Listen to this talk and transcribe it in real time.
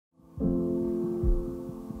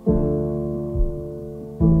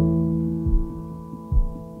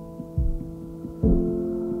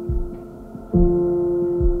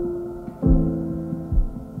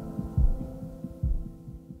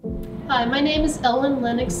My name is Ellen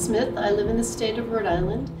Lennox Smith. I live in the state of Rhode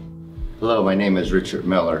Island. Hello, my name is Richard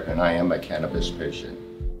Miller, and I am a cannabis patient.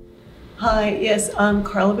 Hi, yes, I'm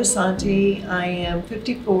Carla Basanti. I am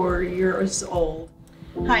 54 years old.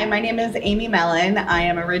 Hi, my name is Amy Mellon. I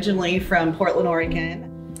am originally from Portland,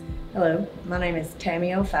 Oregon. Hello, my name is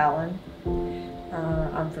Tammy O'Fallon.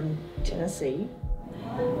 I'm from Tennessee.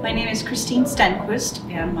 My name is Christine Stenquist,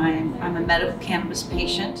 and I'm a medical cannabis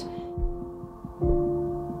patient.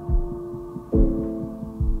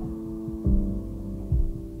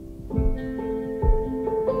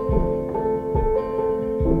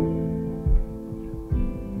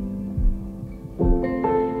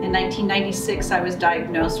 In 1996, I was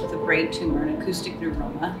diagnosed with a brain tumor, an acoustic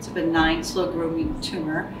neuroma. It's a benign, slow-growing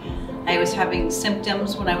tumor. I was having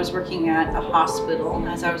symptoms when I was working at a hospital.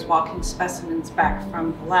 As I was walking specimens back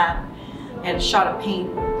from the lab, I had a shot of pain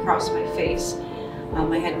across my face.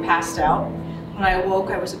 I had passed out. When I awoke,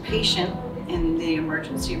 I was a patient in the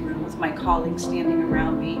emergency room with my colleagues standing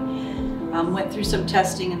around me. Went through some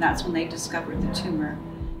testing, and that's when they discovered the tumor.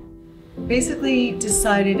 Basically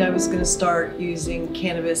decided I was going to start using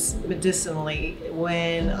cannabis medicinally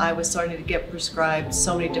when I was starting to get prescribed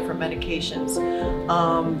so many different medications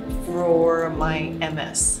for my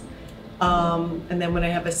MS. And then when I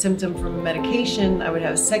have a symptom from a medication, I would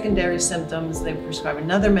have secondary symptoms. They would prescribe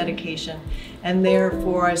another medication, and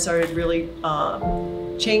therefore I started really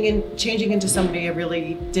changing into somebody I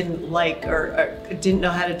really didn't like or didn't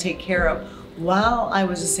know how to take care of while I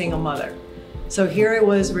was a single mother. So here I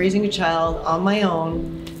was raising a child on my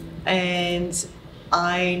own, and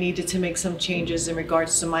I needed to make some changes in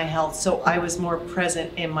regards to my health, so I was more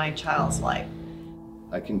present in my child's life.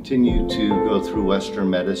 I continued to go through Western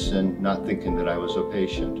medicine, not thinking that I was a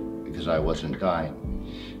patient because I wasn't dying.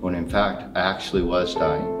 When in fact, I actually was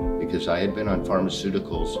dying because I had been on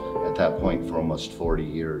pharmaceuticals at that point for almost 40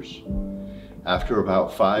 years. After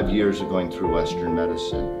about 5 years of going through Western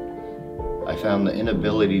medicine, I found the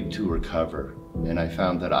inability to recover, and I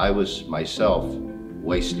found that I was myself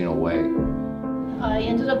wasting away. I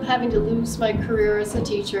ended up having to lose my career as a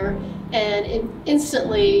teacher, and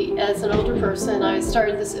instantly, as an older person, I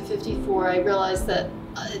started this at 54, I realized that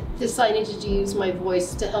I needed to use my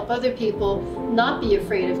voice to help other people not be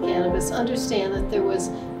afraid of cannabis, understand that there was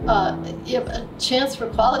a chance for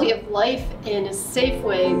quality of life in a safe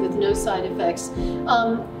way with no side effects.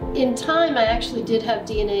 In time, I actually did have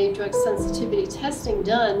DNA drug sensitivity testing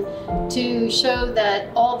done to show that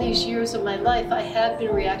all these years of my life I had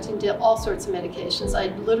been reacting to all sorts of medications.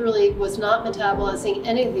 I literally was not metabolizing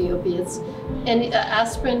any of the opiates, and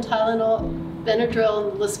aspirin, Tylenol, Benadryl,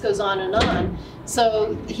 and the list goes on and on.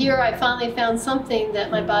 So here I finally found something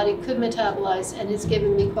that my body could metabolize, and it's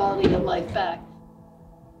given me quality of life back.